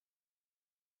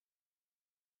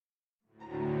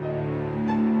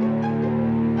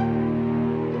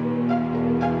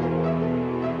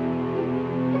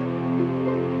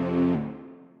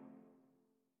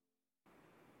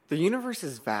The universe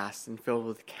is vast and filled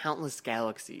with countless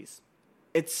galaxies.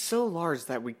 It's so large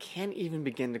that we can't even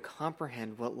begin to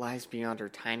comprehend what lies beyond our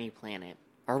tiny planet.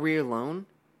 Are we alone?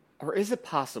 Or is it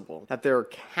possible that there are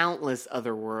countless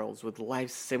other worlds with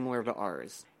life similar to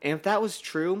ours? And if that was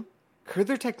true, could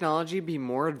their technology be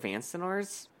more advanced than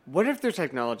ours? What if their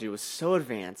technology was so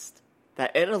advanced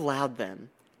that it allowed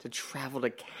them to travel to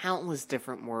countless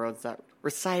different worlds that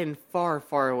reside in far,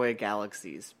 far away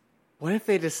galaxies? What if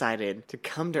they decided to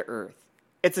come to Earth?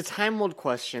 It's a time-old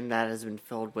question that has been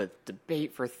filled with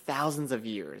debate for thousands of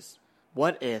years.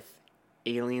 What if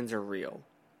aliens are real?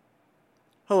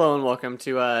 Hello and welcome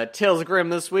to Tales of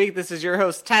Grimm this week. This is your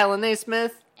host, Tyler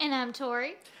Naismith. And I'm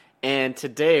Tori. And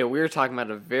today we're talking about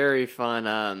a very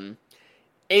fun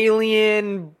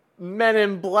alien, Men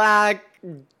in Black,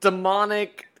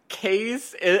 demonic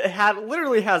case. It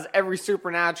literally has every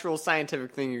supernatural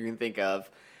scientific thing you can think of.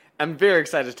 I'm very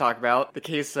excited to talk about the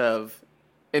case of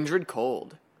Indrid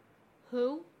Cold.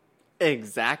 Who?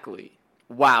 Exactly.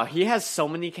 Wow, he has so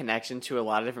many connections to a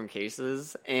lot of different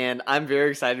cases, and I'm very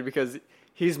excited because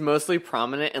he's mostly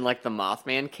prominent in like the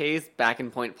Mothman case back in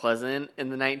Point Pleasant in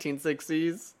the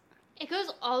 1960s. It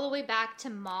goes all the way back to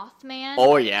Mothman.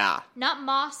 Oh yeah. Not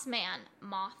Mossman.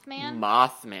 Mothman?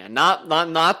 Mothman.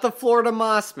 Not the Florida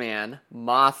Mossman.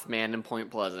 Mothman in Point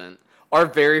Pleasant. Our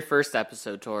very first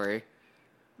episode, Tori.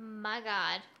 My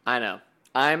God. I know.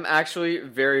 I'm actually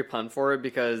very pumped for it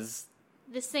because...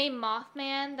 The same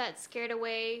Mothman that scared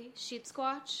away Sheep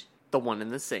Squatch? The one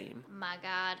and the same. My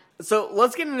God. So,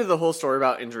 let's get into the whole story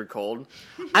about Indrid Cold.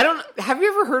 Have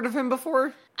you ever heard of him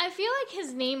before? I feel like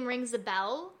his name rings a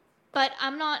bell, but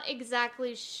I'm not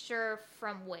exactly sure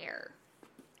from where.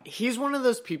 He's one of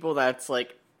those people that's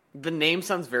like, the name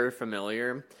sounds very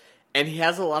familiar, and he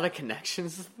has a lot of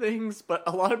connections to things, but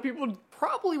a lot of people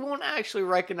probably won't actually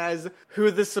recognize who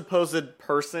this supposed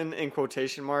person, in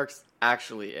quotation marks,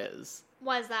 actually is.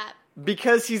 Why is that?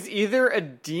 Because he's either a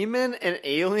demon, an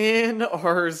alien,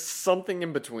 or something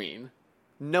in between.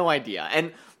 No idea.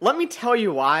 And let me tell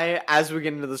you why as we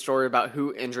get into the story about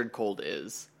who Indrid Cold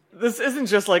is. This isn't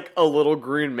just like a little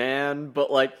green man, but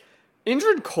like,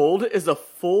 Indrid Cold is a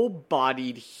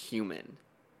full-bodied human.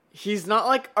 He's not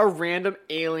like a random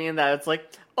alien that it's like,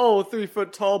 oh, 3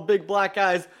 foot tall, big black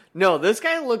eyes. No, this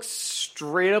guy looks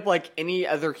straight up like any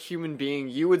other human being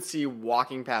you would see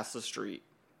walking past the street.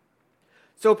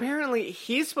 So apparently,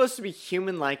 he's supposed to be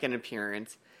human-like in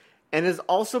appearance, and is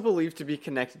also believed to be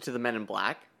connected to the Men in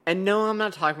Black. And no, I'm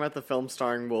not talking about the film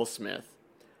starring Will Smith.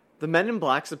 The Men in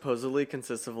Black supposedly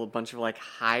consists of a bunch of like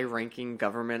high-ranking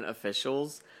government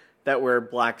officials that wear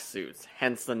black suits,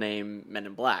 hence the name Men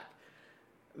in Black.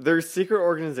 Their secret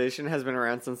organization has been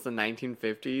around since the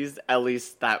 1950s, at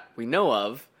least that we know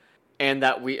of, and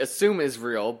that we assume is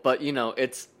real, but you know,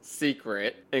 it's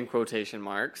secret, in quotation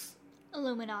marks.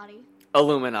 Illuminati.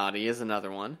 Illuminati is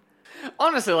another one.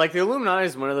 Honestly, like, the Illuminati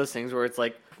is one of those things where it's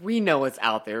like, we know it's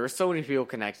out there. There's so many people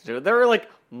connected to it. There are, like,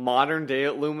 modern-day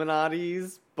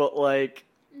Illuminatis, but, like...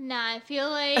 Nah, I feel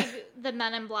like the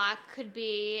Men in Black could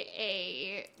be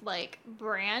a, like,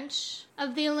 branch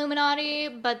of the Illuminati,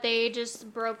 but they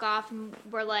just broke off and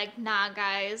were like, nah,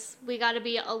 guys, we gotta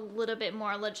be a little bit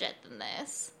more legit than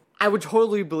this. I would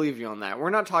totally believe you on that. We're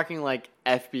not talking, like,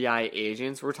 FBI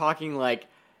agents. We're talking, like,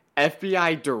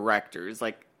 FBI directors,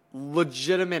 like,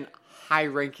 legitimate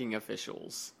high-ranking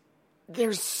officials.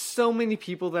 There's so many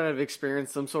people that have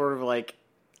experienced some sort of, like,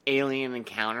 alien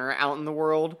encounter out in the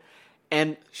world,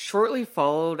 and shortly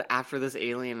followed after this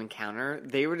alien encounter,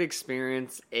 they would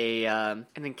experience an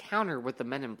encounter with the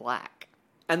Men in Black.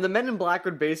 And the Men in Black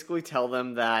would basically tell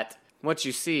them that what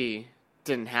you see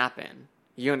didn't happen.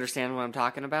 You understand what I'm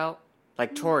talking about?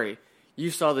 Like, Tori,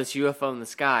 you saw this UFO in the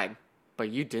sky, but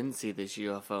you didn't see this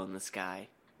UFO in the sky.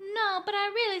 No, but I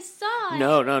really saw it.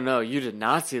 No, you did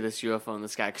not see this UFO in the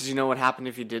sky. Because you know what happened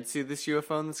if you did see this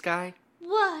UFO in the sky?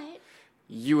 What?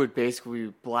 You would basically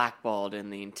be blackballed in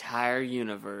the entire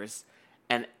universe,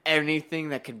 and anything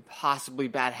that could possibly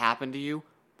bad happen to you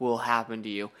will happen to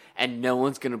you, and no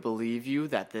one's going to believe you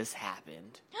that this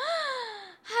happened.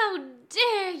 How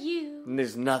dare you? And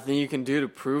there's nothing you can do to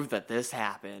prove that this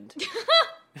happened.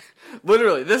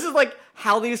 Literally, this is like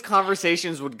how these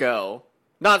conversations would go.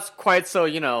 Not quite so,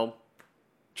 you know,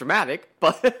 dramatic,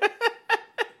 but...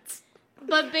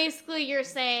 But basically you're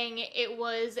saying it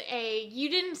was you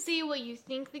didn't see what you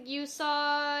think that you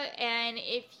saw, and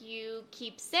if you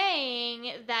keep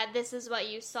saying that this is what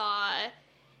you saw,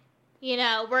 you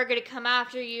know, we're going to come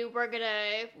after you, we're going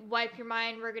to wipe your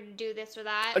mind, we're going to do this or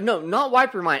that. No, not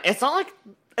wipe your mind. It's not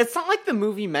like the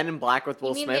movie Men in Black with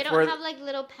Will you mean Smith. They don't have like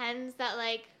little pens that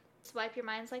like Swipe your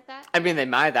minds like that? I mean, they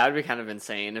might. That would be kind of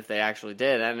insane if they actually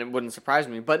did, and it wouldn't surprise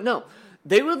me. But no,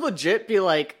 they would legit be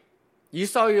like, you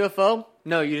saw a UFO?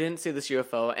 No, you didn't see this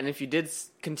UFO. And if you did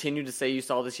continue to say you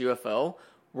saw this UFO,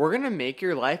 we're going to make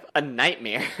your life a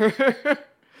nightmare.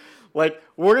 Like,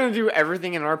 we're going to do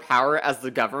everything in our power as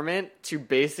the government to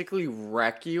basically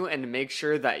wreck you and to make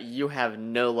sure that you have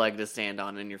no leg to stand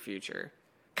on in your future.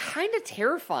 Kind of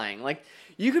terrifying. Like,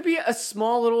 you could be a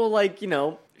small little, like,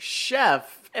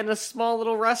 chef in a small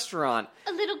little restaurant.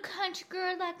 A little country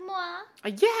girl like moi.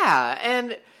 Yeah,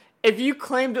 and if you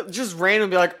claimed just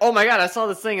randomly be like, oh my god, I saw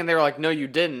this thing, and they were like, no, you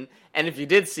didn't, and if you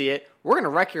did see it, we're going to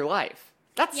wreck your life.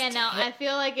 I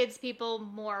feel like it's people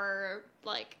more,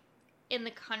 like, in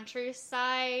the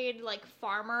countryside, like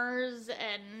farmers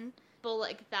and people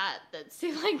like that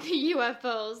see like the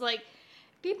UFOs. Like,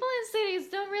 people in cities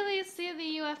don't really see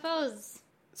the UFOs.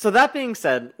 So that being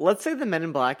said, let's say the Men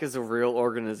in Black is a real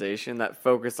organization that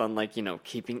focus on, like,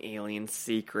 keeping aliens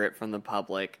secret from the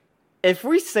public. If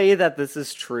we say that this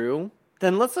is true,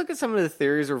 then let's look at some of the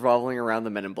theories revolving around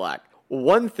the Men in Black.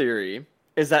 One theory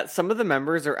is that some of the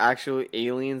members are actually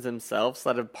aliens themselves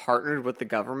that have partnered with the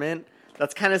government.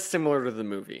 That's kind of similar to the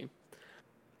movie.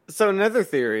 So another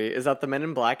theory is that the Men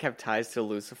in Black have ties to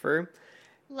Lucifer.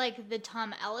 Like the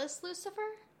Tom Ellis Lucifer?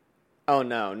 Oh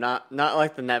no, not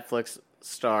like the Netflix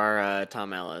star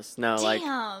Tom Ellis. No, Damn. like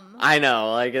I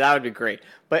know, like that would be great.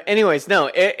 But anyways, no,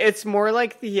 it's more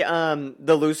like the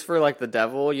Lucifer, like the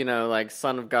devil, like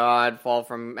son of God, fall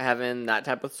from heaven, that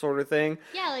type of sort of thing.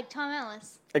 Yeah, like Tom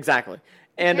Ellis. Exactly.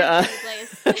 And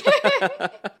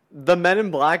the Men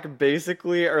in Black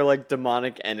basically are like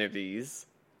demonic entities.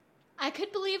 I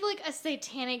could believe like a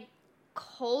satanic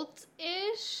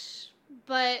cult-ish,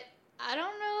 but I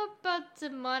don't know about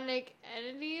demonic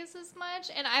entities as much,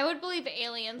 and I would believe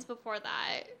aliens before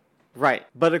that. Right.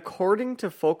 But according to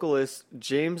vocalist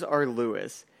James R.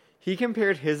 Lewis, he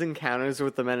compared his encounters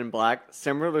with the Men in Black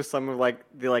similar to some of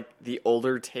the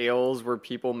older tales where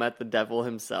people met the devil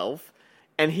himself.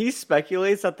 And he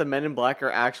speculates that the Men in Black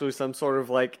are actually some sort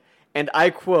of and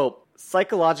I quote,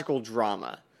 psychological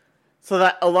drama. So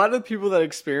that a lot of the people that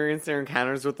experience their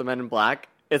encounters with the Men in Black,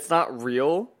 it's not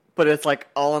real, but it's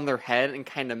all in their head and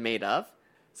kind of made up.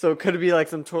 So it could be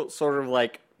some sort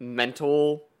of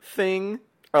mental thing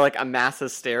or a mass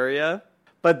hysteria.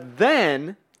 But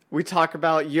then we talk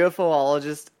about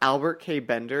UFOologist Albert K.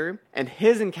 Bender and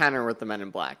his encounter with the Men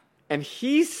in Black. And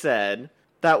he said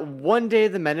that one day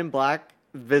the Men in Black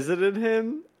visited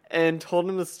him and told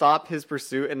him to stop his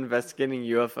pursuit in investigating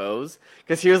UFOs.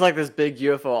 Because he was this big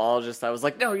UFOologist that was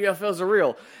like, no, UFOs are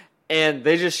real. And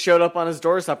they just showed up on his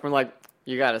doorstep and were like,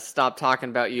 you gotta stop talking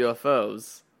about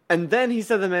UFOs. And then he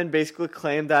said the men basically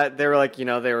claimed that they were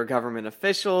they were government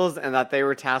officials and that they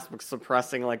were tasked with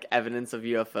suppressing evidence of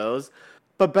UFOs.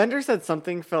 But Bender said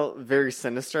something felt very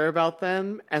sinister about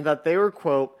them and that they were,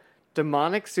 quote,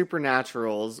 demonic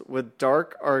supernaturals with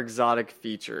dark or exotic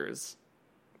features.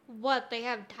 What, they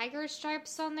have tiger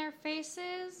stripes on their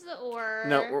faces, or...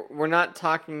 No, we're not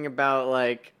talking about,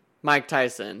 Mike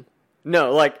Tyson.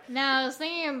 No, No, I was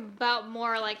thinking about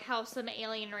more, how some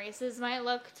alien races might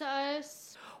look to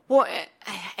us. Well,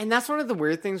 and that's one of the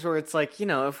weird things where it's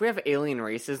if we have alien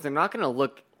races, they're not going to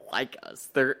look like us.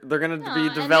 They're going to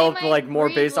be developed, more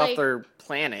based off their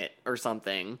planet or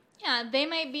something. Yeah, they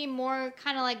might be more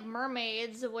kind of like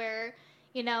mermaids where...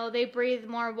 they breathe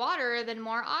more water than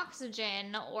more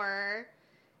oxygen or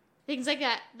things like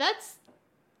that. That's,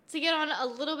 to get on a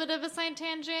little bit of a side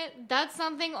tangent, that's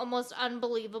something almost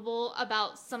unbelievable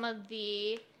about some of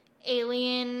the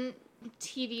alien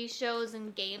TV shows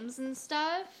and games and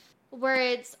stuff. Where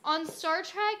it's on Star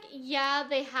Trek, yeah,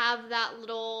 they have that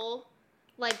little,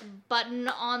 button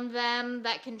on them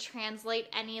that can translate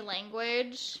any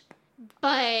language.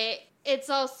 But...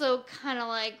 it's also kind of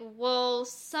well,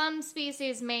 some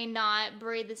species may not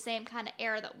breathe the same kind of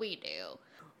air that we do.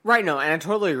 Right, no, and I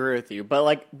totally agree with you.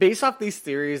 But, based off these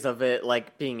theories of it,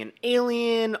 being an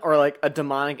alien or, a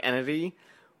demonic entity,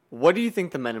 what do you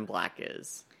think the Men in Black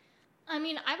is? I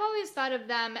mean, I've always thought of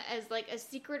them as, a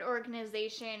secret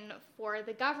organization for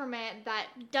the government that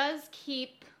does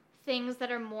keep things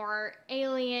that are more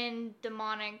alien,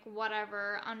 demonic,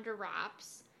 whatever, under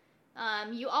wraps.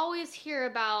 You always hear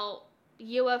about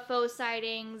UFO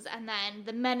sightings, and then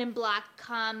the Men in Black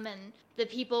come and the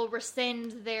people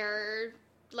rescind their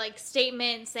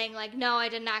statement saying no, I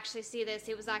didn't actually see this,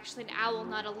 it was actually an owl,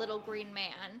 not a little green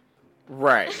man.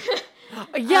 Right.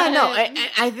 Yeah, no,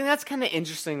 I think that's kind of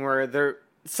interesting where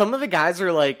some of the guys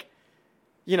are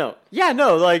yeah,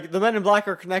 no, like, the Men in Black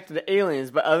are connected to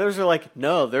aliens, but others are like,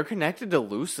 no, they're connected to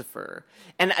Lucifer.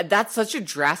 And that's such a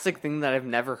drastic thing that I've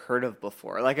never heard of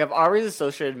before. Like, I've always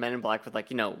associated Men in Black with, like,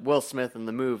 Will Smith in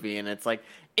the movie, and it's, like,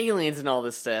 aliens and all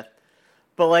this stuff.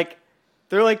 But, like,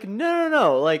 they're like,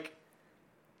 no, like,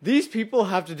 these people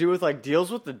have to do with, like,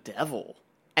 deals with the devil.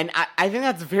 And I think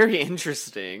that's very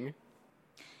interesting.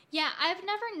 Yeah, I've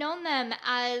never known them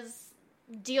as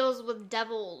deals with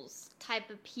devils type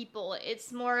of people.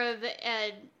 It's more of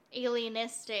an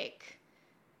alienistic,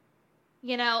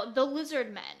 the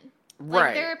lizard men. Like,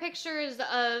 Right. there are pictures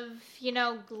of,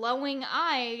 glowing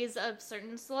eyes of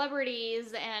certain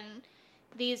celebrities and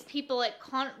these people at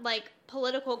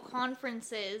political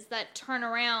conferences that turn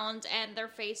around and their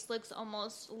face looks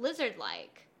almost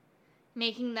lizard-like,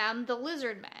 making them the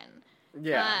lizard men.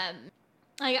 Yeah.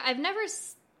 I've never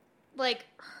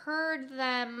heard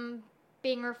them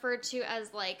being referred to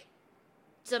as like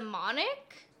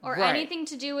demonic or Right. anything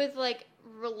to do with like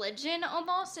religion.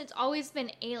 Almost, it's always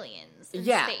been aliens in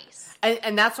Yeah. space.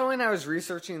 And that's why when I was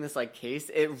researching this like case,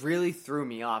 it really threw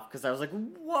me off because I was like,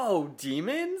 whoa,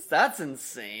 demons? That's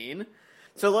insane.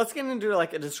 So let's get into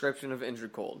like a description of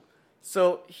Indrid Cold.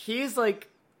 So he's like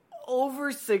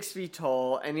over 6 feet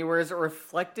tall and he wears a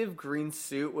reflective green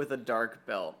suit with a dark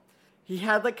belt. He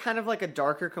had like kind of like a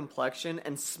darker complexion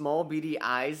and small beady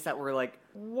eyes that were like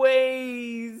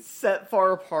way set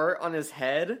far apart on his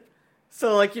head.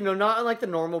 So like, not in like the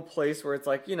normal place where it's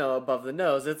like, above the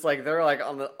nose. It's like they're like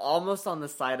almost on the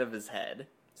side of his head.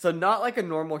 So not like a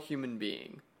normal human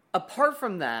being. Apart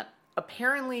from that,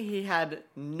 apparently he had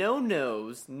no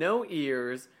nose, no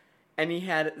ears, and he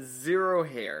had 0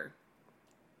 hair.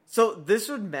 So this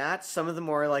would match some of the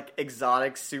more like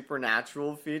exotic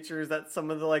supernatural features that some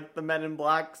of the like the Men in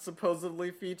Black supposedly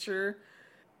feature.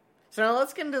 So now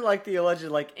let's get into like the alleged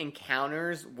like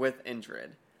encounters with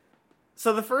Indrid.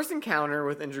 So the first encounter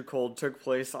with Indrid Cold took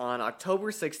place on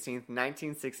October 16th,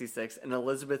 1966 in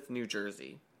Elizabeth, New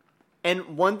Jersey.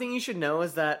 And one thing you should know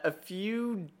is that a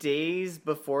few days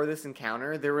before this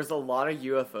encounter, there was a lot of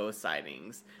UFO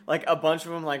sightings. Like a bunch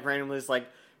of them like randomly just like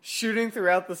shooting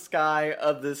throughout the sky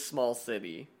of this small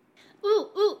city.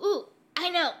 Ooh, I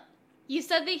know. You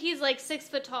said that he's like 6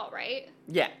 foot tall, right?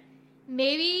 Yeah.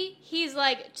 Maybe he's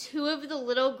like 2 of the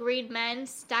little green men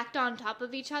stacked on top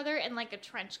of each other in like a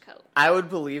trench coat. I would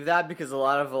believe that because a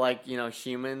lot of like,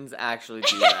 humans actually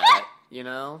do that,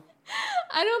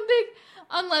 I don't think,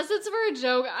 unless it's for a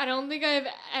joke, I don't think I've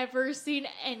ever seen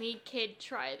any kid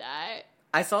try that.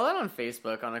 I saw that on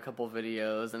Facebook on a couple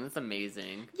videos, and it's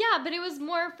amazing. Yeah, but it was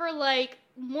more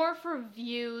for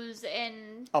views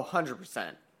and Oh,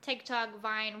 100%. TikTok,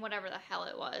 Vine, whatever the hell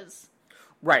it was.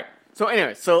 Right. So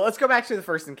anyway, let's go back to the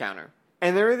first encounter.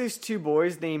 And there were these 2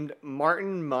 boys named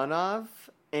Martin Munov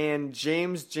and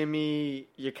James Jimmy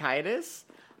Yakaitis.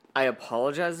 I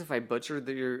apologize if I butchered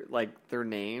their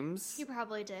names. You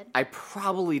probably did. I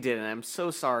probably did, and I'm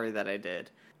so sorry that I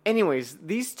did. Anyways,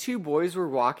 these 2 boys were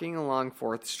walking along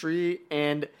 4th Street,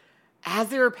 and as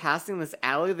they were passing this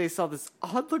alley, they saw this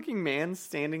odd-looking man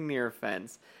standing near a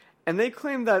fence. And they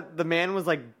claimed that the man was,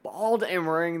 like, bald and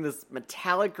wearing this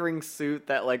metallic green suit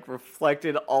that, like,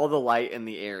 reflected all the light in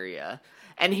the area.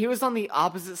 And he was on the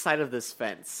opposite side of this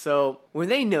fence. So, when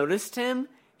they noticed him,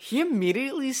 he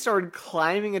immediately started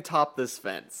climbing atop this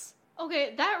fence.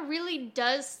 Okay, that really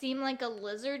does seem like a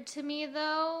lizard to me,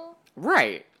 though.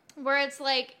 Right. Where it's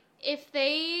like, if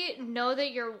they know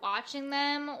that you're watching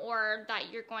them or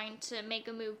that you're going to make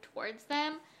a move towards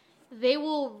them, they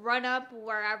will run up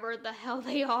wherever the hell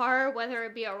they are, whether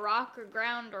it be a rock or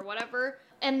ground or whatever.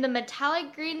 And the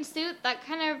metallic green suit, that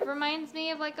kind of reminds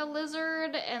me of like a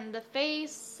lizard, and the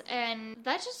face, and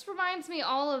that just reminds me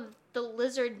all of the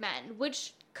lizard men,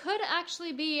 which could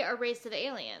actually be a race of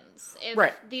aliens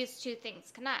if these 2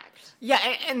 things connect. Yeah,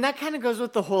 and that kind of goes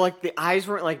with the whole, like, the eyes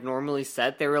weren't, like, normally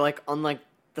set. They were, like, on, like,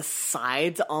 the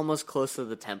sides almost close to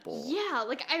the temple. Yeah,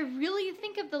 like, I really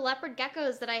think of the leopard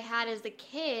geckos that I had as a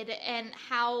kid and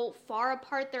how far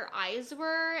apart their eyes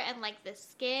were and, like, the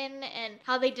skin and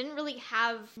how they didn't really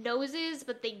have noses,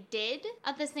 but they did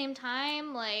at the same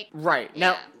time, like... Right.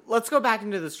 Yeah. Now, let's go back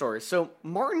into the story. So,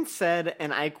 Martin said,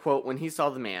 and I quote, when he saw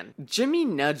the man, "Jimmy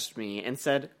nudged me and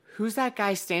said, 'Who's that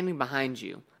guy standing behind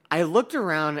you?' I looked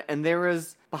around and there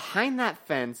was, behind that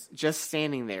fence, just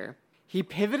standing there. He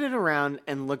pivoted around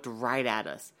and looked right at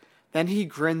us. Then he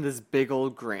grinned this big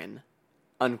old grin."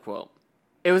 Unquote.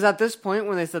 It was at this point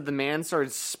when they said the man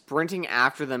started sprinting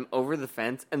after them over the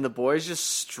fence and the boys just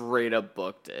straight up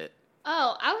booked it.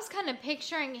 Oh, I was kind of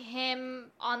picturing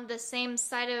him on the same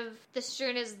side of the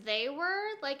street as they were,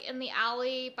 like in the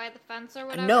alley by the fence or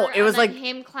whatever. No, it was and then like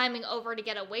him climbing over to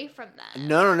get away from them.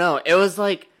 No. It was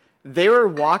like they were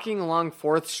walking along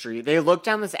 4th Street. They look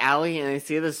down this alley and they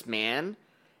see this man.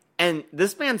 And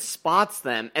this man spots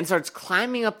them and starts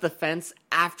climbing up the fence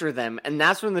after them. And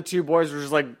that's when the two boys were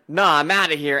just like, nah, I'm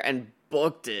out of here, and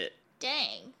booked it.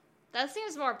 Dang. That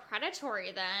seems more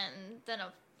predatory than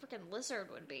a freaking lizard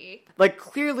would be. Like,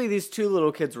 clearly these two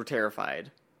little kids were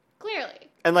terrified. Clearly.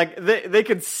 And, like, they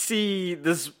could see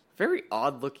this very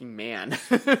odd-looking man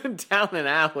down an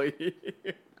alley.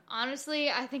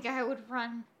 Honestly, I think I would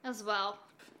run as well.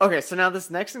 Okay, so now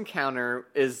this next encounter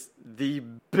is the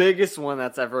biggest one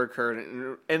that's ever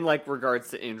occurred in like, regards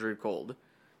to Indrid Cold.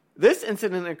 This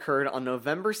incident occurred on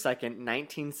November 2nd,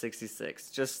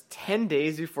 1966, just 10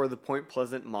 days before the Point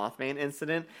Pleasant Mothman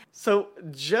incident. So,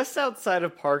 just outside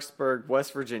of Parksburg,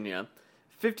 West Virginia,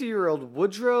 50-year-old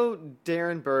Woodrow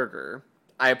Derenberger,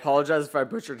 I apologize if I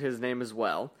butchered his name as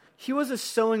well, he was a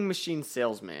sewing machine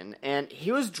salesman, and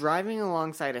he was driving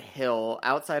alongside a hill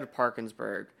outside of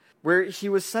Parkersburg, where he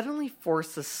was suddenly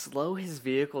forced to slow his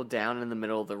vehicle down in the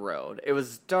middle of the road. It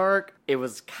was dark, it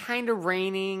was kind of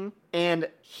raining, and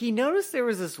he noticed there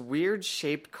was this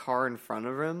weird-shaped car in front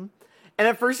of him. And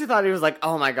at first he thought he was like,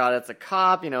 oh my god, it's a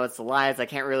cop, it's the lights, I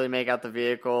can't really make out the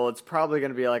vehicle, it's probably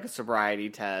going to be like a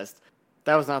sobriety test.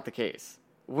 That was not the case.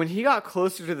 When he got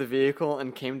closer to the vehicle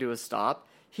and came to a stop,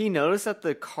 he noticed that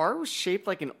the car was shaped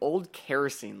like an old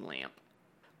kerosene lamp.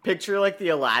 Picture, like, the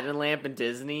Aladdin lamp in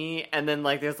Disney, and then,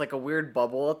 like, there's, like, a weird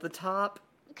bubble at the top.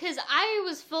 Because I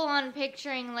was full on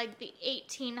picturing, like, the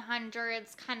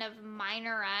 1800s kind of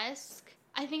minor-esque.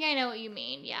 I think I know what you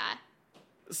mean, yeah.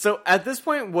 So, at this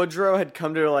point, Woodrow had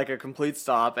come to, like, a complete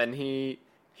stop, and he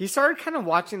started kind of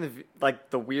watching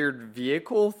the weird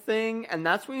vehicle thing, and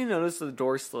that's when he noticed the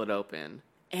door slid open.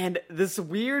 And this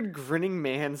weird grinning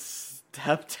man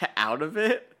stepped out of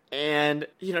it. And,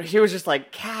 he was just,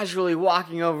 like, casually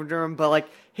walking over to him, but, like,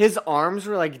 his arms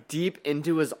were, like, deep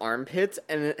into his armpits,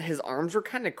 and his arms were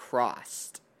kind of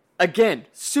crossed. Again,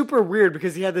 super weird,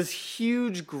 because he had this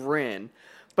huge grin,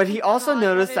 but he also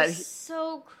noticed that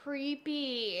so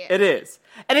creepy. It is.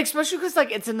 And especially because,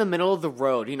 like, it's in the middle of the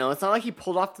road, it's not like he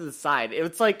pulled off to the side.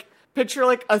 It's, like, picture,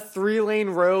 like, a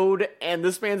 3-lane road, and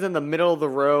this man's in the middle of the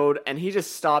road, and he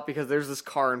just stopped because there's this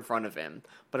car in front of him,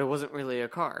 but it wasn't really a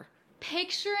car.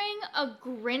 Picturing a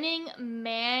grinning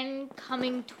man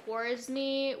coming towards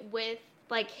me with,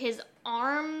 like, his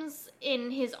arms in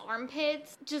his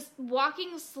armpits, just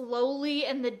walking slowly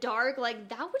in the dark, like,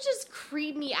 that would just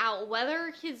creep me out,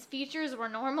 whether his features were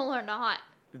normal or not.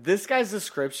 This guy's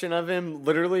description of him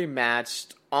literally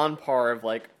matched on par of,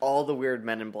 like, all the weird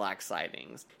Men in Black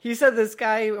sightings. He said this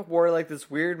guy wore, like, this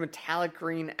weird metallic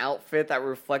green outfit that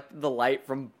reflected the light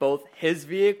from both his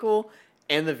vehicle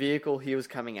and the vehicle he was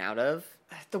coming out of.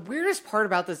 The weirdest part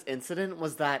about this incident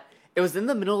was that it was in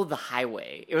the middle of the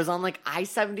highway. It was on, like,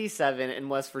 I-77 in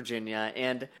West Virginia,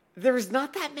 and there was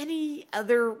not that many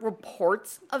other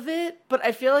reports of it, but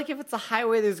I feel like if it's a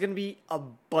highway, there's going to be a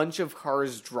bunch of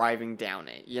cars driving down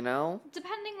it,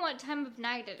 Depending what time of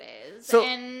night it is. So,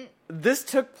 and this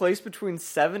took place between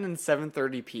 7 and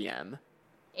 7:30 p.m.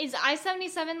 Is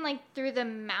I-77, like, through the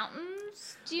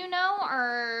mountains, do you know,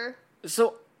 or...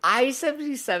 So,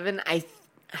 I-77,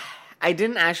 I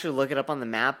didn't actually look it up on the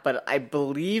map, but I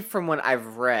believe from what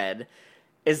I've read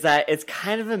is that it's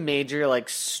kind of a major, like,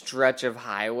 stretch of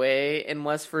highway in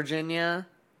West Virginia.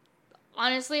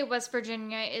 Honestly, West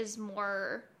Virginia is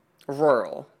more...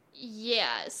 rural.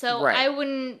 Yeah, so Right. I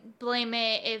wouldn't blame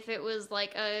it if it was,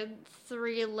 like, a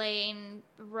 3-lane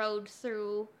road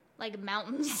through, like,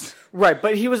 mountains. Right,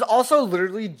 but he was also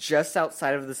literally just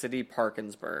outside of the city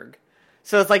Parkersburg.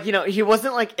 So it's like, he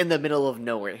wasn't, like, in the middle of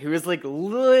nowhere. He was, like,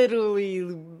 literally,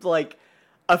 like,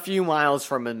 a few miles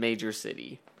from a major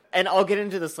city. And I'll get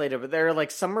into this later, but there are,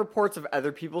 like, some reports of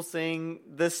other people seeing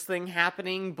this thing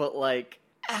happening, but, like,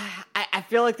 I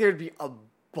feel like there'd be a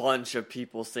bunch of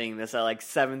people seeing this at, like,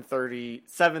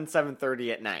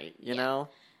 7:30 at night, you know?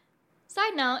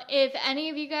 Side note, if any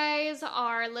of you guys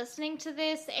are listening to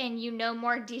this and you know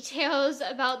more details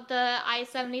about the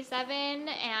I-77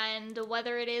 and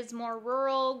whether it is more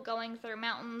rural, going through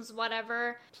mountains,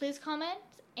 whatever, please comment,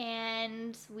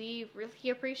 and we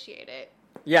really appreciate it.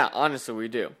 Yeah, honestly, we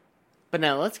do. But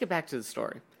now, let's get back to the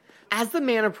story. As the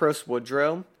man approached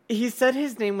Woodrow, he said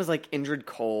his name was, like, Indrid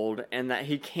Cold, and that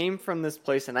he came from this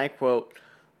place, and I quote,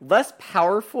 less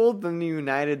powerful than the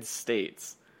United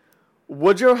States.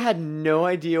 Woodrow had no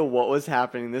idea what was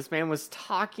happening. This man was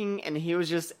talking, and he was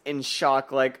just in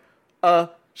shock, like,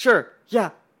 sure, yeah,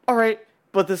 alright,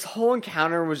 But this whole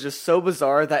encounter was just so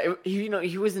bizarre that,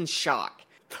 he was in shock.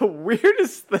 The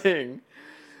weirdest thing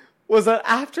was that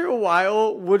after a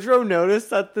while, Woodrow noticed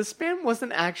that this man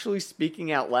wasn't actually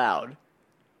speaking out loud.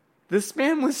 This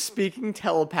man was speaking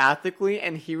telepathically,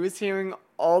 and he was hearing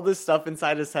all this stuff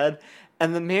inside his head,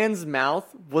 and the man's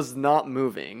mouth was not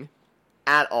moving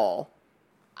at all.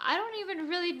 I don't even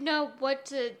really know what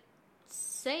to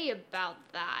say about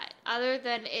that, other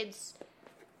than it's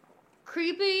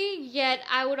creepy, yet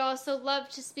I would also love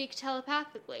to speak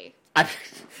telepathically.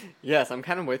 Yes, I'm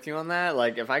kind of with you on that.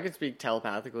 Like, if I could speak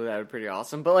telepathically, that would be pretty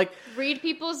awesome. But, like... read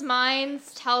people's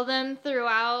minds, tell them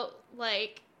throughout,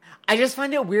 like... I just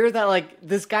find it weird that, like,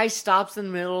 this guy stops in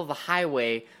the middle of the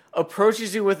highway,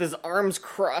 approaches you with his arms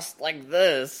crossed like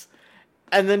this,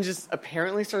 and then just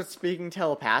apparently starts speaking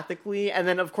telepathically, and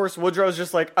then, of course, Woodrow's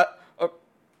just like,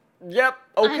 yep,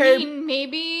 okay. I mean,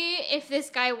 maybe if this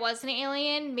guy was an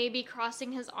alien, maybe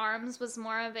crossing his arms was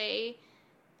more of a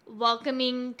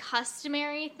welcoming,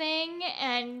 customary thing,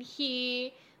 and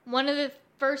one of the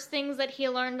first things that he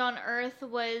learned on Earth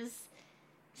was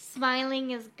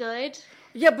smiling is good.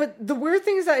 Yeah, but the weird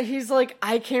thing is that he's like,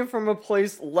 I came from a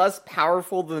place less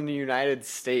powerful than the United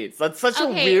States. That's such a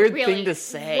weird thing to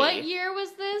say. What year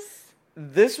was this?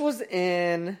 This was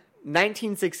in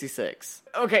 1966.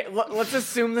 Okay, let's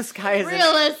assume this guy is...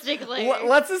 realistically.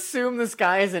 Let's assume this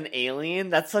guy is an alien.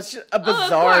 That's such a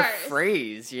bizarre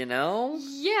phrase, you know?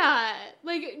 Yeah.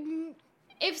 Like,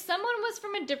 if someone was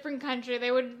from a different country,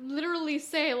 they would literally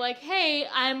say, like, hey,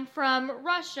 I'm from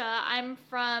Russia, I'm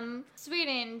from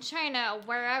Sweden, China,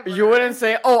 wherever. You wouldn't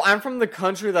say, oh, I'm from the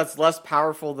country that's less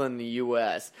powerful than the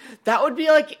U.S. That would be,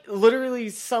 like,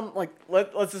 literally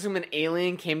let's assume an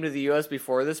alien came to the U.S.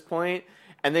 before this point,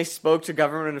 and they spoke to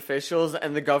government officials,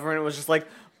 and the government was just like,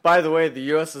 by the way, the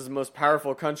U.S. is the most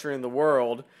powerful country in the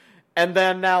world. And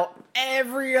then now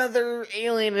every other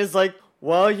alien is like,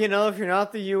 well, if you're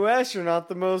not the U.S., you're not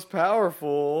the most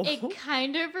powerful. It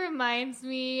kind of reminds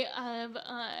me of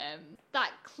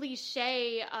that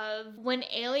cliche of when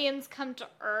aliens come to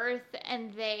Earth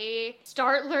and they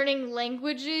start learning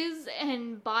languages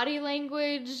and body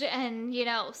language and,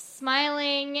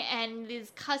 smiling and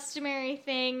these customary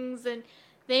things, and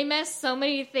they mess so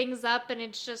many things up and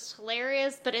it's just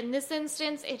hilarious. But in this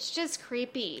instance, it's just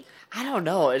creepy. I don't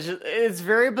know. It's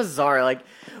very bizarre. Like,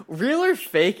 real or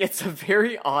fake, it's a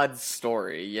very odd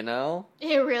story, you know?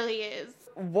 It really is.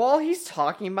 While he's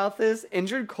talking about this,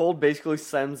 Indrid Cold basically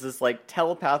sends this, like,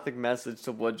 telepathic message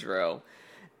to Woodrow.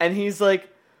 And he's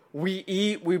like, we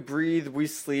eat, we breathe, we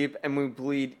sleep, and we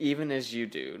bleed even as you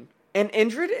do. And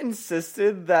Indrid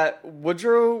insisted that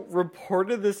Woodrow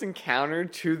reported this encounter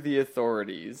to the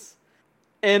authorities.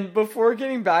 And before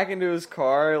getting back into his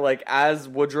car, like, as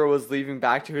Woodrow was leaving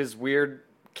back to his weird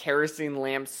kerosene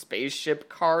lamp spaceship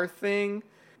car thing,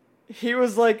 he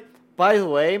was like, by the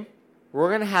way, we're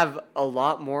gonna have a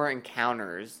lot more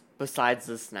encounters besides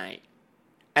this night.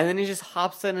 And then he just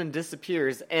hops in and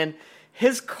disappears, and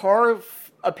his car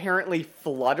apparently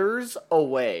flutters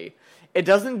away. It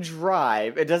doesn't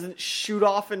drive, it doesn't shoot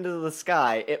off into the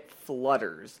sky, it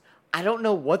flutters. I don't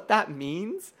know what that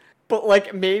means, but,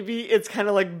 like, maybe it's kind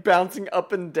of like bouncing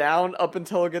up and down up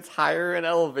until it gets higher in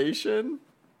elevation.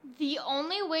 The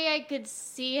only way I could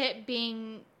see it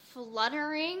being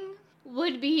fluttering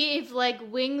would be if, like,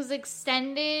 wings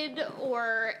extended,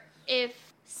 or if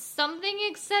something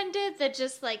extended that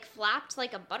just, like, flapped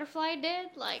like a butterfly did,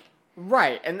 like...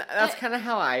 Right, and that's kind of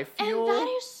how I feel. And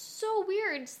that is so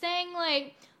weird, saying,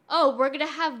 like, oh, we're gonna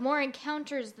have more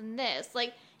encounters than this.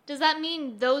 Like, does that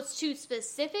mean those two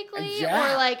specifically?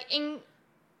 Yeah. Or, like,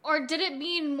 or did it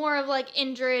mean more of, like,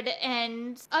 Indrid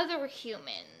and other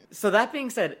humans? So that being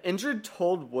said, Indrid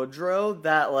told Woodrow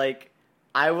that, like,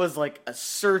 I was, like, a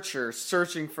searcher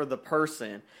searching for the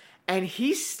person. And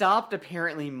he stopped,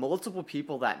 apparently, multiple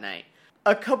people that night.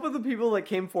 A couple of the people that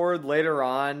came forward later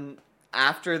on,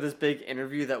 after this big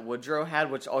interview that Woodrow had,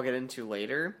 which I'll get into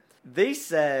later, they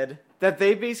said that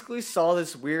they basically saw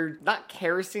this weird, not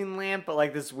kerosene lamp, but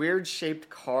like this weird shaped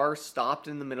car stopped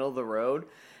in the middle of the road.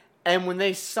 And when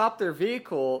they stopped their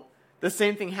vehicle, the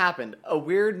same thing happened. A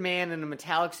weird man in a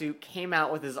metallic suit came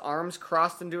out with his arms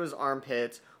crossed into his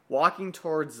armpits, walking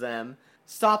towards them,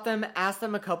 stopped them, asked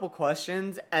them a couple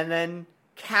questions, and then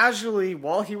casually,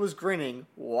 while he was grinning,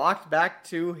 walked back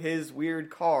to his weird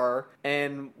car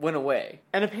and went away.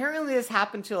 And apparently this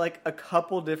happened to, like, a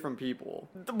couple different people.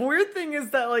 The weird thing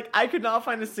is that, like, I could not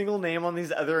find a single name on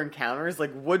these other encounters.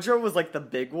 Like, Woodrow was, like, the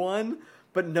big one,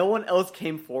 but no one else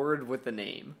came forward with the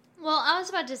name. Well, I was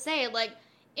about to say, like,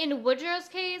 in Woodrow's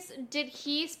case, did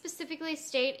he specifically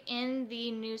state in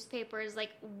the newspapers,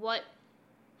 like, what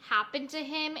happened to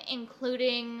him,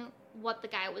 including what the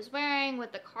guy was wearing,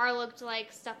 what the car looked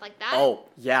like, stuff like that. Oh,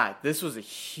 yeah, this was a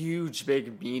huge,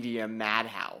 big media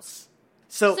madhouse.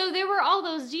 So there were all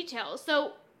those details.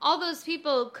 So all those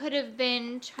people could have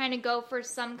been trying to go for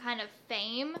some kind of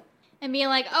fame and being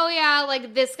like, oh yeah,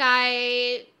 like this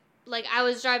guy, like I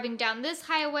was driving down this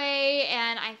highway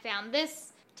and I found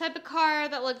this type of car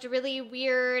that looked really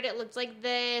weird. It looked like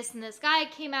this, and this guy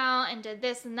came out and did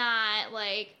this and that.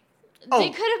 Like, they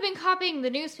could have been copying the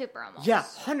newspaper almost. Yeah,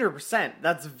 100%.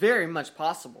 That's very much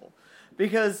possible.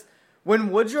 Because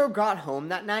when Woodrow got home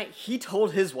that night, he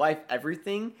told his wife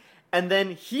everything, and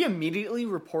then he immediately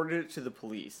reported it to the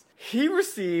police. He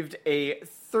received a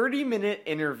 30-minute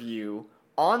interview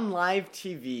on live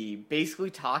TV,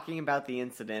 basically talking about the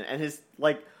incident and his,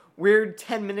 like, weird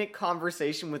 10-minute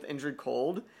conversation with Indrid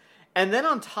Cold. And then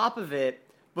on top of it,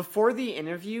 before the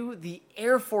interview, the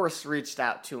Air Force reached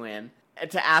out to him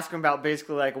to ask him about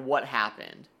basically, like, what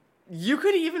happened. You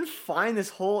could even find this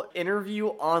whole interview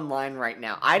online right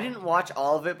now. I didn't watch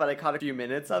all of it, but I caught a few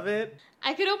minutes of it.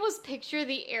 I could almost picture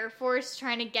the Air Force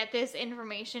trying to get this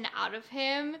information out of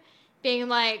him, being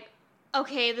like,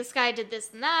 okay, this guy did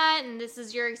this and that, and this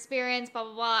is your experience, blah,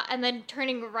 blah, blah, and then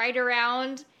turning right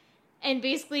around and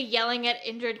basically yelling at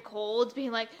Indrid Cold,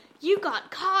 being like, you got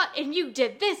caught, and you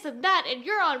did this and that, and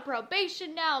you're on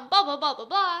probation now, and blah, blah, blah, blah,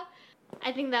 blah.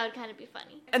 I think that would kind of be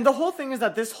funny. And the whole thing is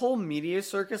that this whole media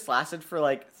circus lasted for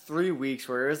like 3 weeks,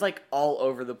 where it was like all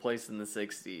over the place in the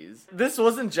 60s. This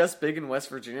wasn't just big in West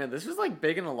Virginia. This was like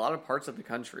big in a lot of parts of the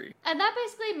country. And that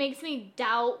basically makes me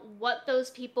doubt what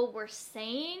those people were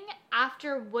saying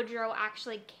after Woodrow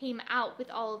actually came out with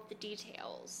all of the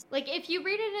details. Like, if you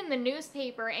read it in the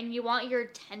newspaper and you want your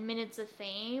 10 minutes of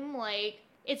fame, like,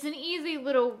 it's an easy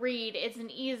little read. It's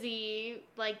an easy,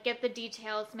 like, get the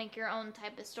details, make your own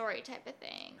type of story type of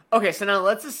thing. Okay, so now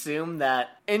let's assume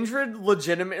that Indrid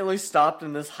legitimately stopped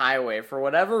in this highway for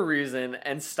whatever reason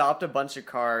and stopped a bunch of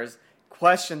cars,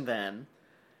 questioned them,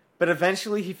 but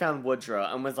eventually he found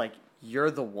Woodrow and was like,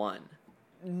 you're the one.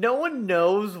 No one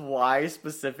knows why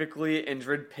specifically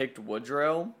Indrid picked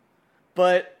Woodrow,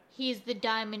 but... he's the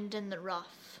diamond in the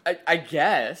rough. I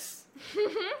guess.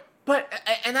 But,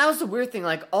 and that was the weird thing,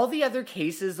 like, all the other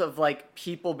cases of, like,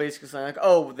 people basically saying, like,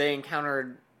 oh, they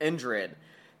encountered Indrid,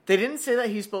 they didn't say that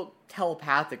he spoke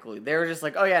telepathically. They were just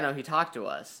like, oh, yeah, no, he talked to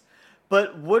us.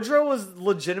 But Woodrow was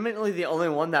legitimately the only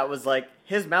one that was like,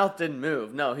 his mouth didn't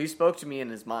move. No, he spoke to me in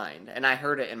his mind, and I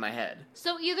heard it in my head.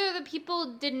 So either the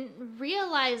people didn't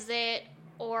realize it,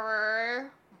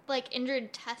 or, like, Indrid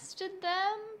tested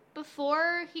them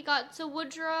before he got to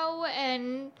Woodrow,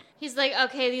 and he's like,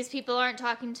 okay, these people aren't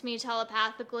talking to me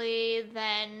telepathically,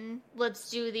 then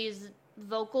let's do these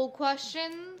vocal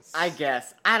questions. I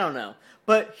guess. I don't know.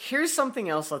 But here's something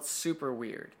else that's super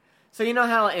weird. So you know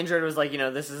how Indrid was like, you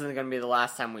know, this isn't going to be the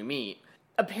last time we meet?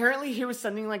 Apparently he was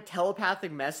sending, like,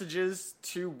 telepathic messages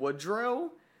to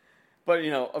Woodrow. But, you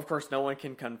know, of course no one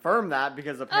can confirm that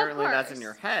because apparently that's in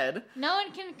your head. No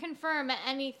one can confirm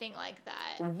anything like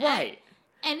that. Right.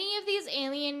 Any of these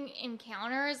alien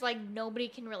encounters, like, nobody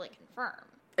can really confirm.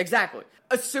 Exactly.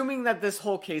 Assuming that this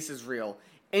whole case is real,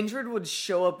 Indrid would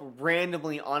show up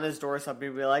randomly on his doorstep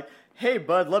and be like, hey,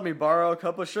 bud, let me borrow a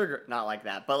cup of sugar. Not like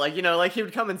that, but, like, you know, like, he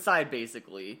would come inside,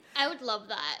 basically. I would love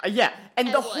that. Yeah, and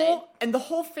the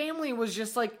whole family was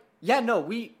just like, yeah, no,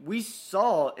 we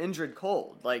saw Indrid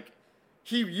Cold. Like,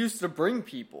 he used to bring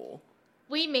people.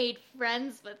 We made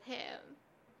friends with him.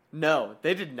 No,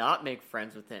 they did not make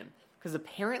friends with him. Because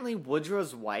apparently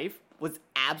Woodrow's wife was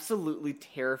absolutely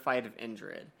terrified of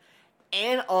Indrid.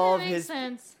 And all of his...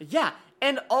 sense. Yeah,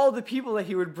 and all the people that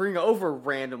he would bring over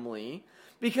randomly.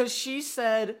 Because she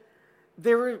said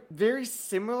they were very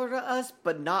similar to us,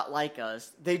 but not like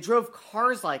us. They drove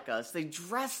cars like us. They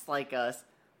dressed like us.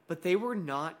 But they were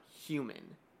not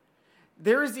human.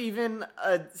 There was even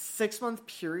a 6-month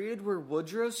period where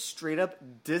Woodrow straight up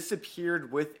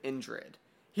disappeared with Indrid.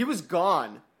 He was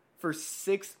gone for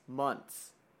 6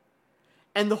 months.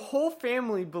 And the whole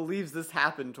family believes this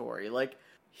happened, Tori. Like,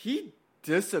 he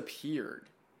disappeared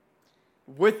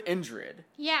with Indrid.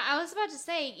 Yeah, I was about to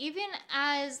say, even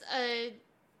as a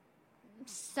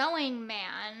sewing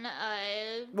man,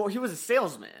 well, he was a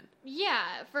salesman. Yeah,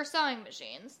 for sewing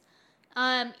machines.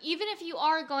 Even if you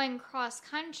are going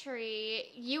cross-country,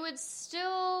 you would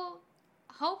still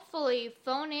hopefully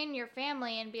phone in your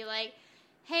family and be like,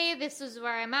 hey, this is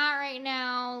where I'm at right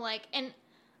now, like, and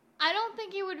I don't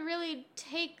think it would really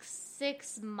take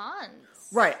 6 months.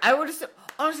 Right, I would assume,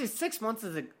 honestly, 6 months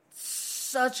is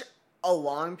such a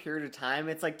long period of time.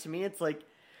 It's like, to me, it's like,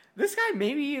 this guy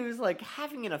maybe he was, like,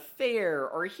 having an affair,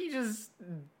 or he just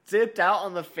dipped out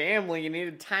on the family and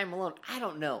needed time alone. I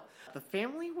don't know. The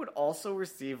family would also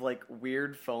receive, like,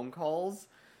 weird phone calls.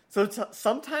 So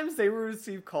sometimes they would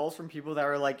receive calls from people that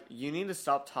were like, you need to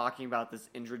stop talking about this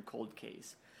Indrid Cold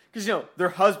case. Because, you know, their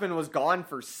husband was gone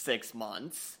for 6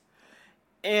 months.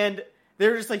 And they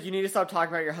were just like, you need to stop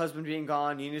talking about your husband being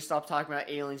gone. You need to stop talking about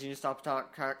aliens. You need to stop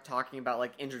talking about,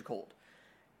 like, Indrid Cold.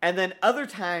 And then other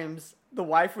times, the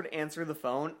wife would answer the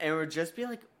phone and it would just be,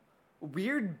 like,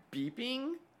 weird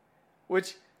beeping.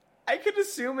 Which I could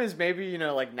assume is maybe, you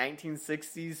know, like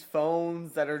 1960s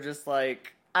phones that are just,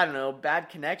 like, I don't know, bad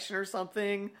connection or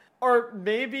something. Or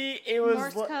maybe it was...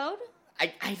 Morse code?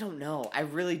 I don't know. I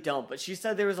really don't. But she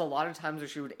said there was a lot of times where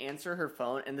she would answer her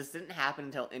phone, and this didn't happen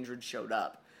until Indrid showed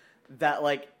up. That,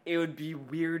 like, it would be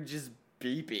weird just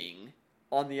beeping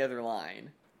on the other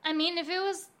line. I mean, if it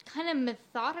was kind of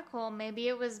methodical, maybe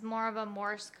it was more of a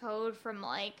Morse code from,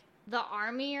 like, the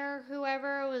army or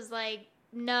whoever was like,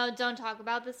 no, don't talk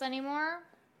about this anymore.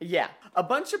 Yeah. A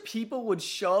bunch of people would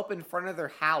show up in front of their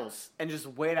house and just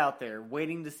wait out there,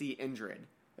 waiting to see Indrid.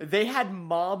 They had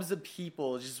mobs of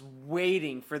people just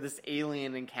waiting for this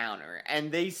alien encounter,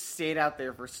 and they stayed out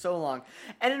there for so long.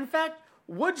 And in fact,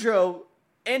 Woodrow,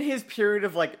 in his period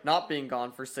of, like, not being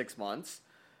gone for 6 months,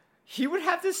 he would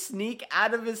have to sneak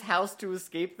out of his house to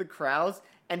escape the crowds,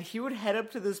 and he would head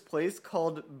up to this place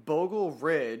called Bogle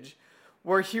Ridge,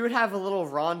 where he would have a little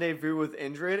rendezvous with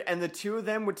Indrid, and the two of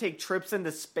them would take trips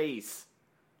into space.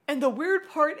 And the weird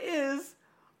part is,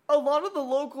 a lot of the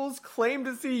locals claim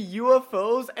to see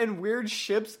UFOs and weird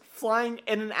ships flying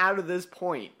in and out of this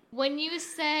point. When you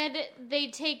said they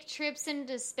take trips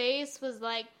into space, was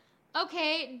like,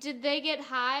 okay, did they get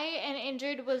high and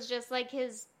Indrid was just like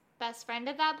his best friend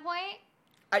at that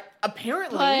point?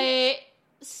 Apparently.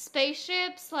 But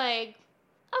spaceships, like,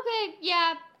 okay,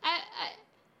 yeah,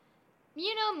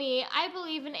 you know me, I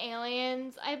believe in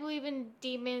aliens, I believe in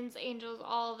demons, angels,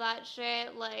 all of that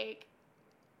shit, like,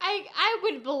 I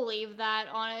would believe that,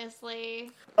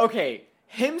 honestly. Okay,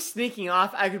 him sneaking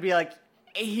off, I could be like,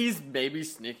 he's maybe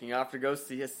sneaking off to go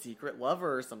see a secret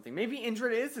lover or something. Maybe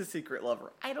Indrid is his secret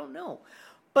lover. I don't know.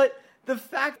 But the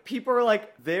fact people are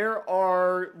like, there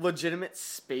are legitimate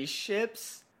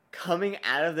spaceships coming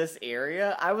out of this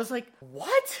area, I was like,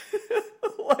 what?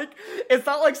 Like, it's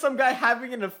not like some guy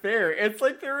having an affair. It's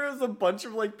like there is a bunch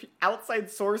of, like, outside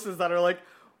sources that are like,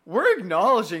 we're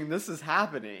acknowledging this is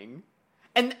happening.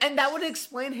 And that would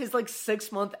explain his, like,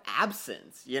 6-month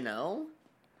absence, you know?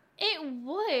 It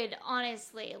would,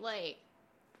 honestly. Like,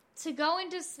 to go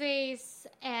into space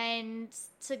and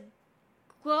to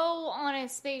go on a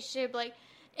spaceship, like,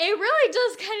 it really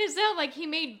does kind of sound like he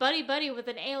made buddy-buddy with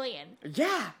an alien.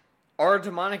 Yeah. Or a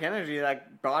demonic energy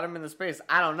that brought him into space.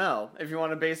 I don't know, if you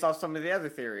want to base off some of the other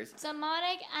theories.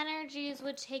 Demonic energies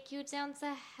would take you down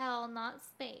to hell, not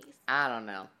space. I don't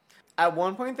know. At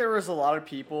one point, there was a lot of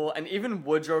people, and even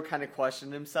Woodrow kind of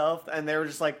questioned himself, and they were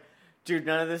just like, dude,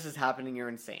 none of this is happening, you're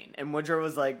insane. And Woodrow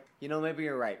was like, you know, maybe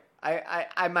you're right.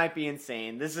 I might be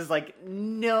insane. This is, like,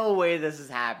 no way this is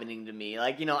happening to me.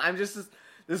 Like, you know, I'm just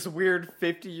this weird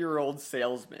 50-year-old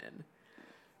salesman.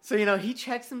 So, you know, he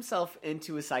checks himself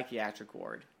into a psychiatric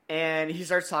ward, and he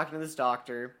starts talking to this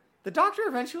doctor. The doctor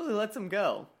eventually lets him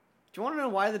go. Do you want to know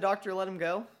why the doctor let him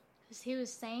go? Because he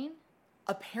was sane?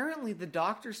 Apparently, the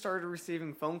doctor started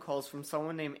receiving phone calls from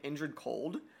someone named Indrid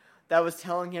Cold that was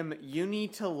telling him, you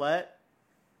need to let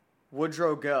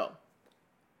Woodrow go.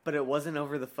 But it wasn't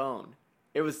over the phone.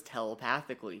 It was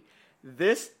telepathically.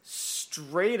 This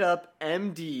straight-up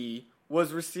MD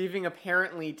was receiving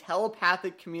apparently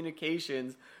telepathic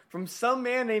communications from some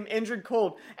man named Indrid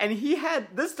Cold. And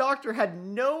this doctor had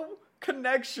no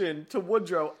connection to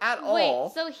Woodrow at all.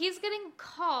 Wait, so he's getting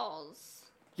calls?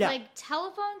 Yeah. Like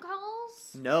telephone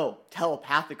calls? No,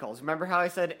 telepathic calls. Remember how I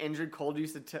said Indrid Cold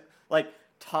used to,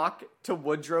 talk to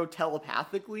Woodrow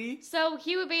telepathically? So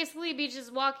he would basically be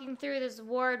just walking through this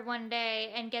ward one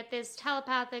day and get this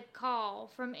telepathic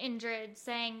call from Indrid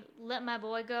saying, let my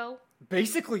boy go?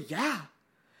 Basically, yeah.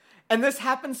 And this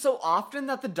happens so often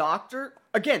that the doctor,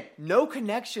 again, no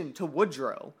connection to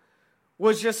Woodrow,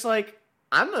 was just like,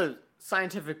 I'm a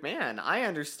scientific man. I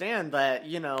understand that,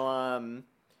 you know,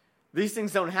 these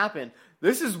things don't happen.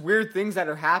 This is weird things that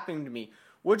are happening to me.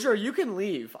 Woodrow, you can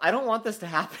leave. I don't want this to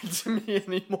happen to me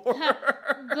anymore.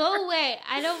 Go away.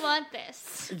 I don't want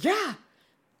this. Yeah.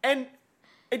 And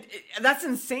that's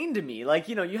insane to me. Like,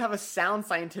 you know, you have a sound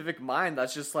scientific mind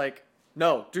that's just like,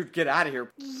 no, dude, get out of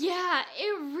here. Yeah,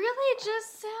 it really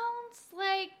just sounds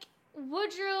like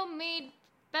Woodrow made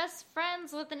best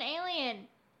friends with an alien.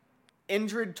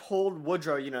 Indrid told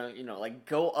Woodrow, you know, like,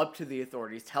 go up to the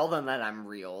authorities, tell them that I'm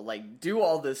real, like, do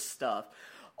all this stuff.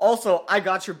 Also, I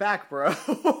got your back, bro.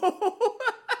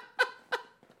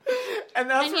 And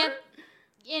that's And yet,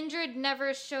 Indrid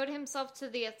never showed himself to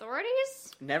the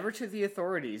authorities? Never to the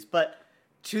authorities, but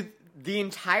to the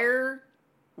entire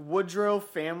Woodrow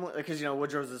family, because,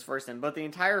 Woodrow's his first name, but the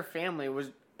entire family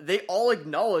they all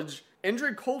acknowledged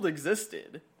Indrid Cold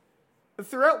existed.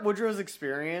 Throughout Woodrow's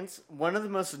experience, one of the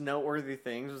most noteworthy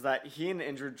things was that he and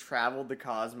Indrid traveled the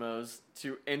cosmos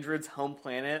to Indrid's home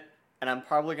planet, and I'm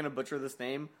probably going to butcher this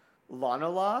name,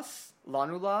 Lanulas,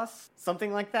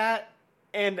 something like that.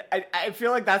 And I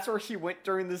feel like that's where he went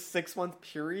during this 6-month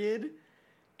period.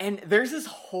 And there's this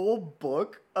whole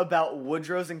book about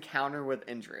Woodrow's encounter with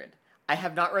Indrid. I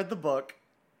have not read the book.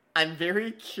 I'm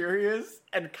very curious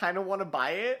and kind of want to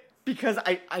buy it because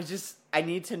I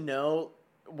need to know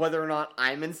whether or not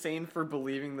I'm insane for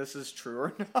believing this is true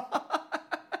or not.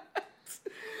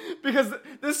 Because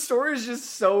this story is just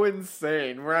so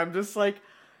insane where I'm just like,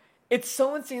 it's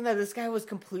so insane that this guy was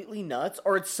completely nuts,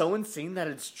 or it's so insane that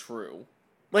it's true.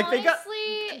 Like,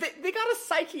 Honestly, they got a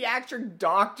psychiatric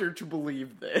doctor to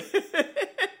believe this.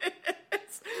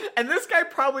 And this guy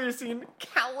probably has seen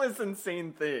countless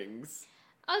insane things.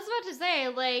 I was about to say,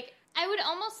 like, I would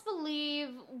almost believe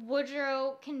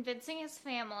Woodrow convincing his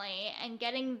family and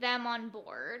getting them on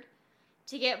board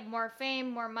to get more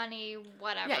fame, more money,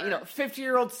 whatever. Yeah,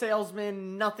 50-year-old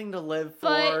salesman, nothing to live for.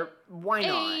 But why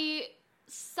not? A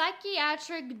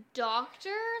psychiatric doctor,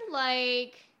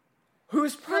 like...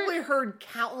 Who's probably heard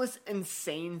countless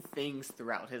insane things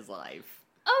throughout his life.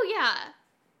 Oh, yeah.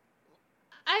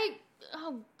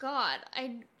 Oh, God.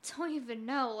 I don't even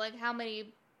know, like, how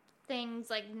many things,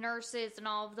 like, nurses and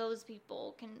all of those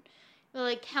people can,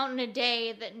 like, count in a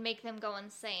day that make them go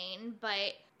insane.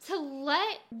 But to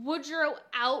let Woodrow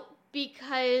out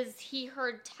because he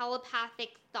heard telepathic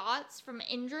thoughts from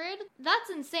Indrid, that's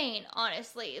insane,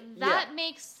 honestly. That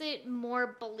makes it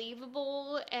more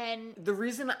believable. And the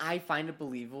reason I find it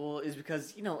believable is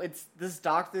because, it's this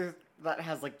doctor that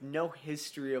has, like, no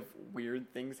history of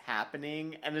weird things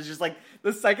happening, and it's just like,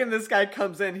 the second this guy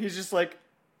comes in, he's just like,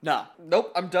 nah,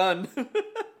 nope, I'm done.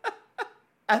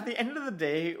 At the end of the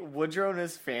day, Woodrow and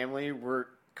his family were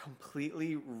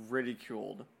completely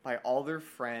ridiculed by all their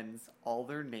friends, all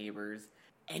their neighbors,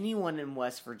 anyone in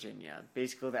West Virginia,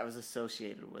 basically, that was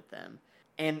associated with them.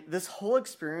 And this whole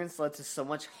experience led to so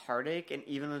much heartache and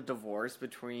even a divorce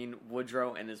between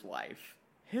Woodrow and his wife.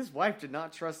 His wife did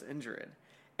not trust Indrid.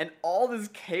 And all this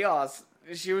chaos,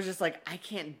 she was just like, I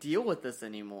can't deal with this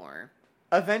anymore.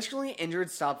 Eventually, Indrid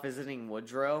stopped visiting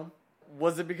Woodrow.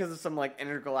 Was it because of some, like,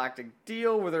 intergalactic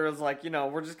deal where there was like,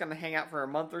 we're just gonna hang out for a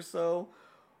month or so?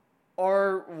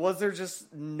 Or was there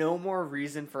just no more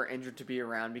reason for Indrid to be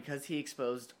around because he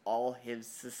exposed all his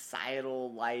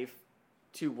societal life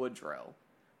to Woodrow?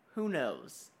 Who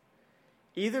knows?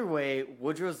 Either way,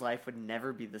 Woodrow's life would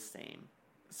never be the same.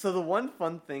 So the one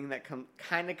fun thing that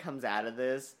kind of comes out of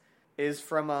this is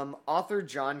from author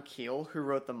John Keel, who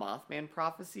wrote the Mothman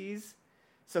Prophecies.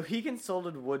 So he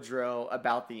consulted Woodrow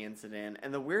about the incident,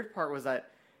 and the weird part was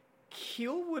that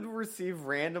Keel would receive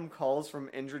random calls from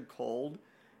Indrid Cold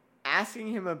asking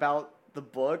him about the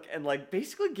book and, like,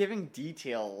 basically giving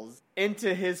details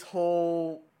into his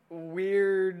whole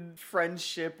weird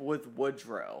friendship with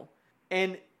Woodrow.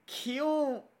 And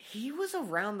Keel, he was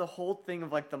around the whole thing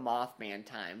of, like, the Mothman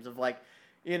times, of, like,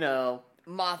 Mothman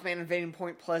invading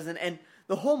Point Pleasant, and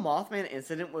the whole Mothman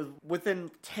incident was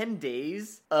within 10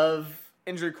 days of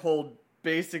Indrid Cold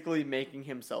basically making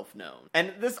himself known.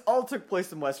 And this all took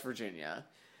place in West Virginia.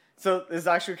 So there's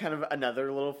actually kind of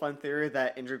another little fun theory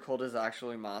that Indrid Cold is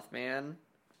actually Mothman,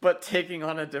 but taking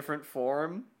on a different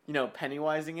form,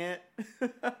 Pennywising it.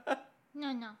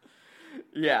 No.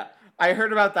 Yeah, I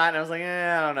heard about that and I was like,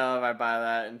 I don't know if I buy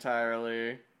that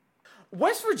entirely.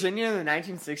 West Virginia in the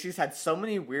 1960s had so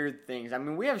many weird things. I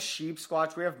mean, we have Sheep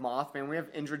Squatch, we have Mothman, we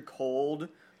have Indrid Cold.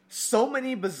 So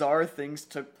many bizarre things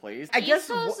took place. I guess East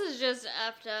Coast is just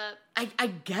effed up. I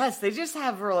guess they just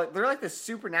have they're like the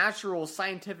supernatural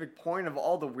scientific point of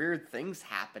all the weird things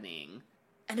happening.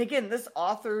 And again, this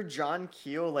author John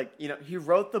Keel, he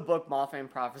wrote the book Mothman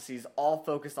Prophecies, all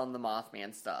focused on the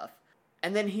Mothman stuff.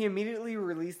 And then he immediately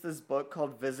released this book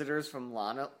called Visitors from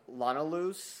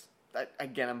Lanalus.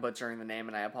 Again, I'm butchering the name,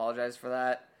 and I apologize for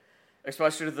that,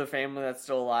 especially to the family that's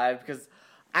still alive, because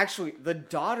actually, the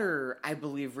daughter, I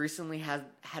believe, recently had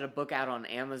a book out on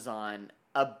Amazon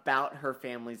about her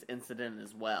family's incident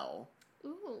as well.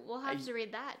 Ooh, we'll have to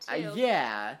read that, too.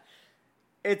 Yeah.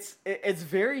 It's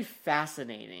very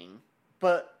fascinating,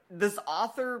 but this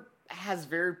author has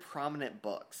very prominent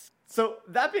books. So,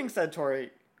 that being said,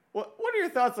 Tori, What are your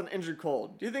thoughts on Indrid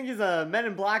Cold? Do you think he's a Men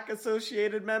in Black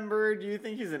associated member? Do you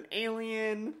think he's an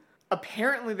alien?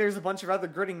 Apparently there's a bunch of other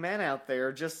grinning men out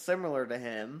there just similar to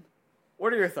him.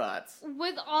 What are your thoughts?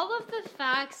 With all of the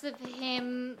facts of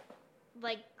him,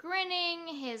 like, grinning,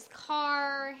 his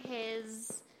car,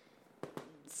 his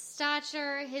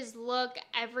stature, his look,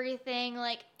 everything,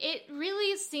 like, it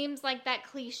really seems like that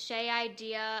cliche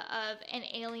idea of an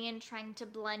alien trying to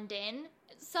blend in.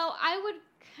 So I would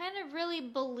kind of really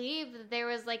believe that there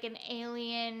was, like, an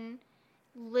alien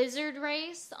lizard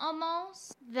race,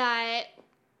 almost, that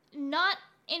not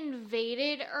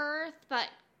invaded Earth, but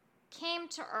came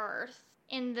to Earth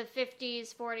in the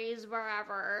 50s, 40s,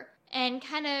 wherever, and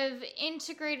kind of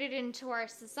integrated into our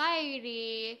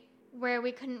society where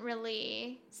we couldn't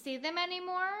really see them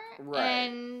anymore.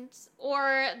 Right.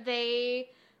 Or they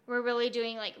were really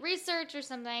doing, like, research or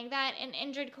something like that, and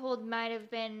Indrid Cold might have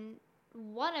been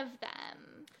one of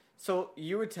them. So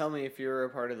you would tell me if you were a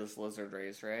part of this lizard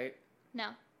race, right? No.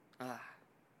 Ah,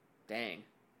 dang.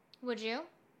 Would you?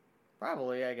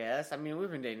 Probably, I guess. I mean, we've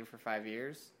been dating for 5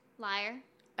 years. Liar.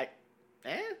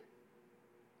 Eh?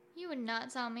 You would not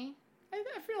tell me. I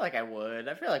feel like I would.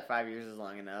 I feel like 5 years is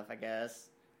long enough, I guess.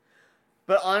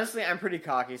 But honestly, I'm pretty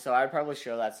cocky, so I'd probably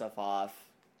show that stuff off.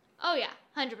 Oh yeah,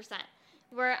 100%.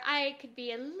 Where I could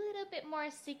be a little bit more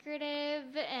secretive,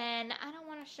 and I don't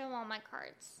want to show all my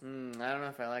cards. I don't know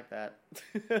if I like that.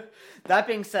 That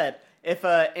being said, if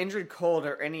Indrid Cold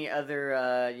or any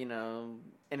other,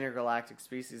 intergalactic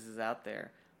species is out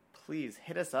there, please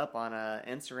hit us up on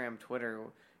Instagram, Twitter,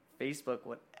 Facebook,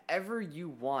 whatever you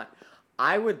want.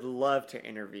 I would love to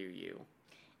interview you.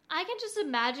 I can just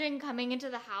imagine coming into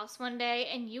the house one day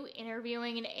and you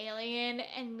interviewing an alien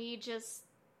and me just,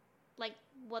 like,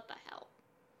 what the hell?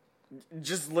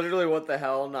 Just literally what the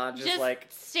hell, not just like...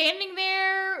 standing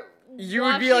there, you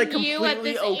would be, like, you at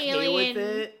completely this okay alien. with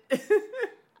it?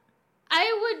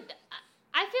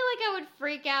 I feel like I would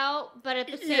freak out, but at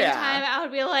the same Yeah. time, I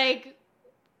would be like,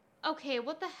 okay,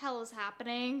 what the hell is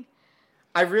happening?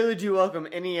 I really do welcome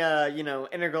any,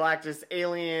 intergalactic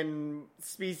alien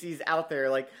species out there.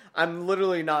 Like, I'm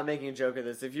literally not making a joke of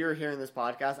this. If you're hearing this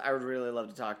podcast, I would really love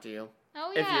to talk to you.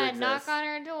 Oh If you yeah, exist. knock on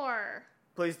our door.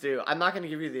 Please do. I'm not going to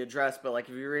give you the address, but, like,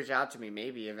 if you reach out to me,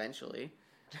 maybe eventually.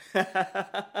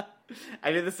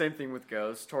 I did the same thing with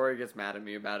ghosts. Tori gets mad at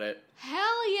me about it.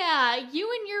 Hell yeah, you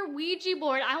and your Ouija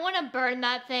board. I want to burn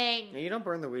that thing. Yeah, you don't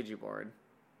burn the Ouija board.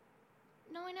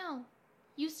 No, I know.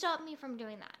 You stopped me from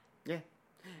doing that. Yeah.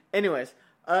 Anyways,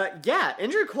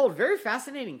 Indrid Cold, very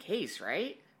fascinating case,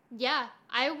 right? Yeah,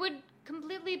 I would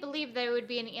completely believe that it would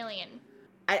be an alien.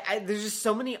 There's just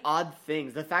so many odd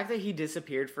things. The fact that he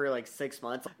disappeared for like 6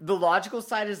 months. The logical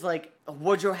side is like,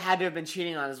 Woodrow had to have been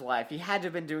cheating on his wife. He had to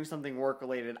have been doing something work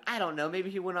related. I don't know.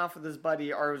 Maybe he went off with his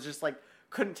buddy or was just like,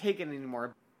 couldn't take it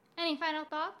anymore. Any final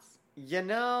thoughts?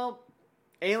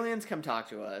 Aliens come talk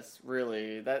to us.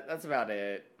 Really. That's about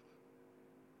it.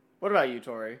 What about you,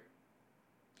 Tori?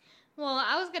 Well,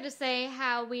 I was going to say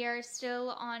how we are still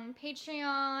on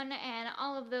Patreon and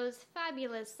all of those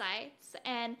fabulous sites.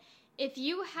 And if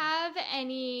you have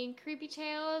any creepy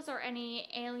tales or any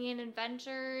alien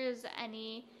adventures,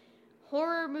 any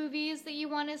horror movies that you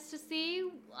want us to see,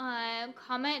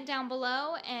 comment down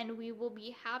below and we will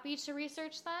be happy to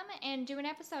research them and do an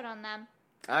episode on them.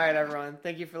 All right, everyone.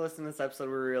 Thank you for listening to this episode.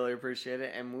 We really appreciate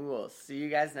it. And we will see you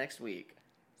guys next week.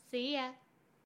 See ya.